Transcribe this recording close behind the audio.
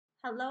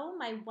Hello,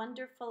 my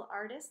wonderful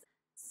artists.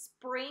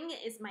 Spring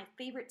is my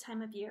favorite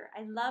time of year.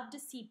 I love to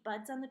see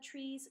buds on the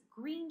trees,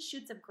 green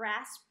shoots of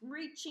grass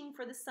reaching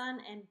for the sun,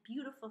 and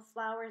beautiful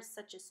flowers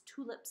such as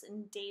tulips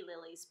and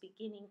daylilies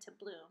beginning to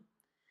bloom.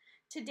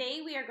 Today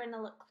we are going to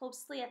look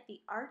closely at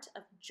the art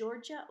of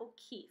Georgia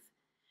O'Keeffe.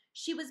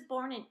 She was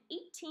born in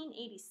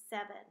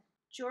 1887.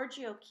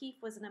 Georgia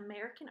O'Keeffe was an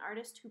American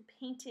artist who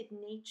painted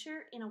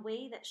nature in a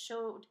way that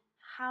showed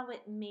how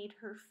it made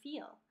her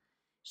feel.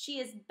 She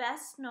is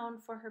best known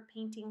for her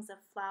paintings of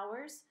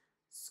flowers,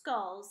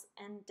 skulls,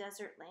 and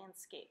desert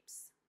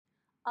landscapes.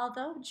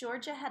 Although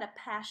Georgia had a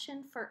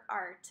passion for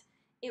art,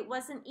 it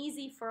wasn't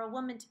easy for a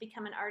woman to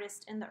become an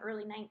artist in the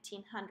early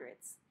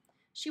 1900s.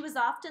 She was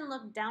often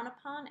looked down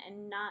upon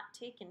and not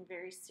taken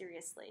very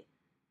seriously.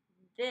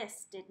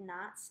 This did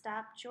not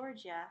stop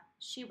Georgia.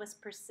 She was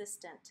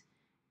persistent.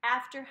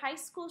 After high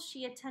school,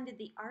 she attended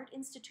the Art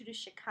Institute of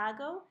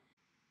Chicago.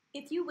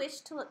 If you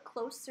wish to look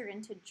closer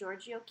into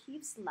Georgia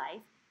O'Keeffe's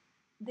life,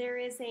 there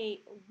is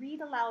a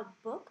read-aloud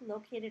book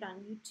located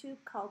on YouTube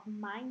called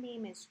My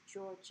Name is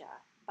Georgia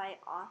by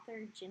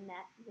author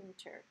Jeanette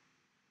Winter.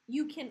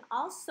 You can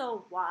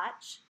also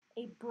watch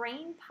a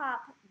Brain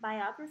Pop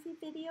biography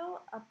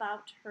video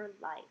about her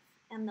life,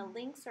 and the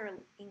links are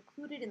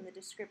included in the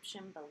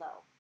description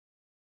below.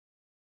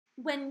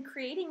 When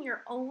creating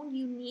your own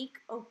unique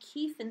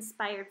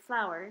O'Keeffe-inspired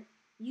flower,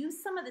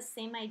 use some of the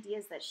same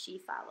ideas that she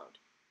followed.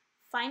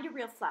 Find a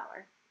real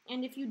flower,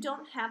 and if you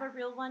don't have a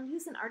real one,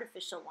 use an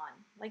artificial one,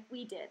 like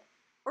we did,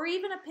 or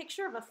even a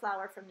picture of a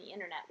flower from the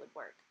internet would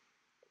work.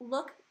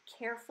 Look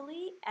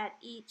carefully at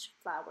each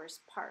flower's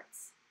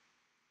parts.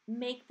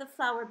 Make the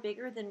flower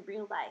bigger than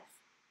real life.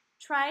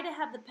 Try to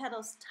have the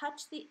petals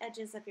touch the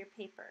edges of your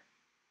paper.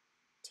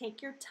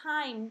 Take your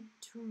time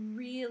to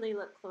really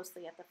look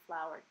closely at the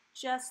flower,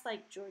 just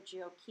like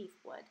Georgia O'Keeffe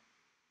would.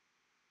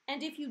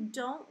 And if you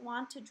don't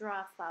want to draw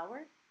a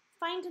flower,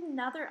 find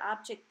another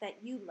object that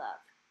you love.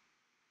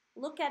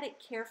 Look at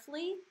it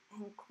carefully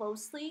and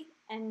closely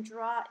and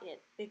draw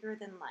it bigger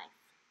than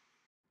life.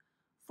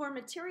 For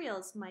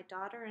materials, my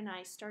daughter and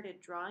I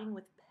started drawing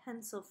with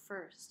pencil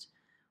first.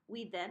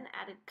 We then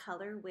added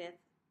color with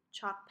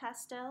chalk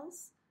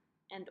pastels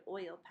and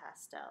oil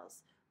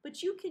pastels,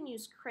 but you can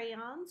use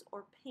crayons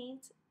or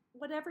paint,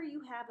 whatever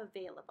you have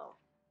available.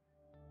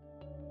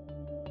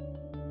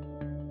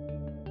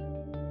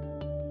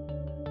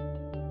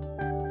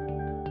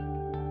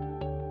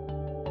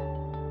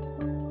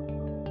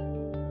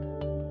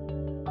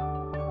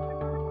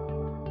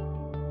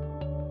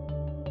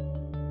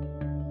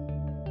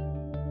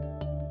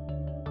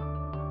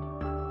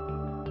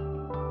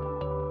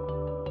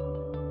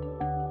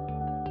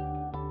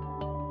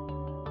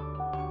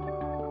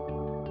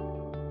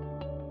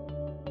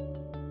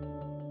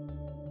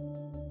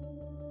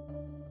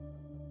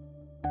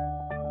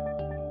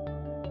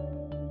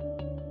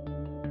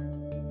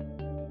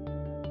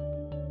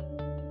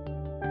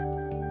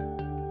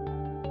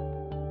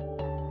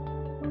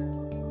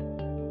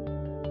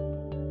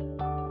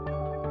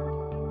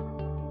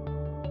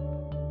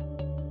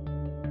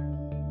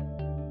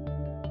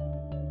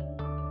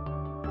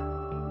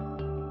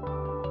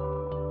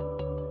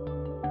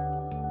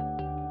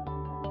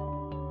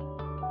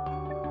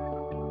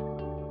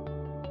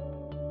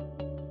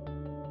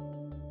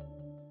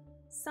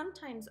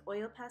 Sometimes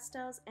oil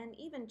pastels and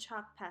even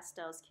chalk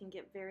pastels can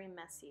get very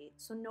messy,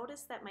 so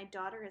notice that my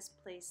daughter has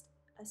placed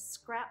a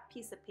scrap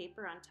piece of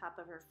paper on top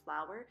of her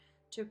flower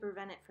to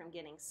prevent it from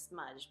getting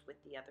smudged with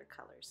the other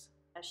colors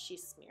as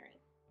she's smearing.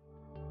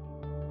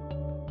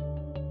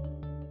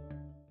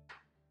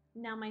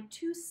 Now my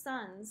two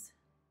sons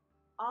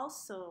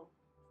also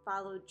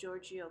followed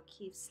Georgia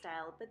O'Keeffe's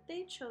style, but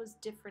they chose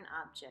different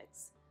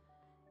objects.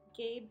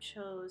 Gabe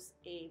chose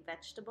a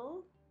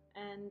vegetable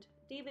and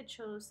David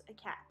chose a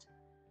cat.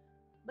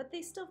 But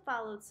they still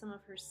followed some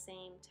of her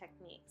same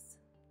techniques.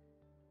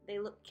 They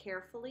looked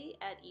carefully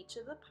at each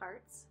of the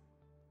parts.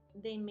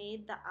 They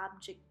made the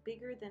object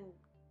bigger than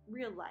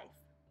real life,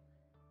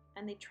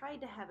 and they tried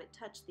to have it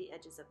touch the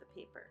edges of the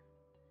paper.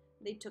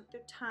 They took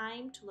their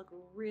time to look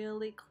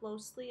really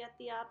closely at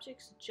the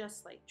objects,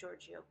 just like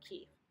Georgia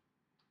O'Keeffe.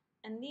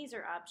 And these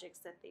are objects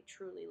that they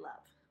truly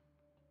love.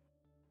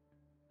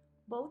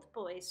 Both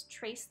boys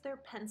traced their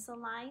pencil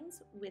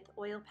lines with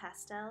oil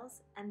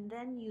pastels and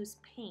then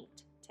used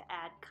paint to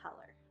add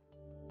color.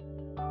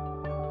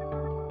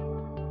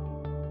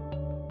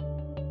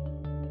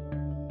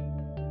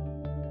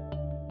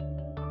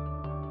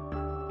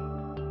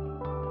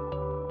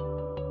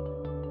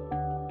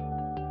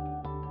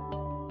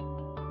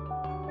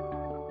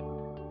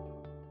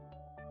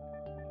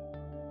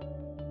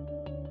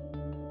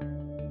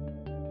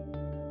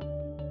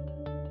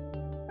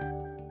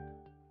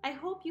 I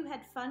hope you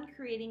had fun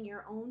creating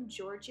your own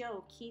Georgia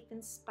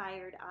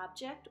O'Keeffe-inspired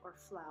object or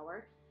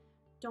flower.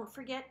 Don't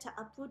forget to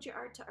upload your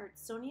art to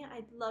Artsonia.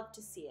 I'd love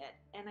to see it,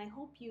 and I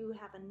hope you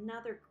have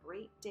another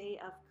great day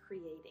of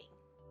creating.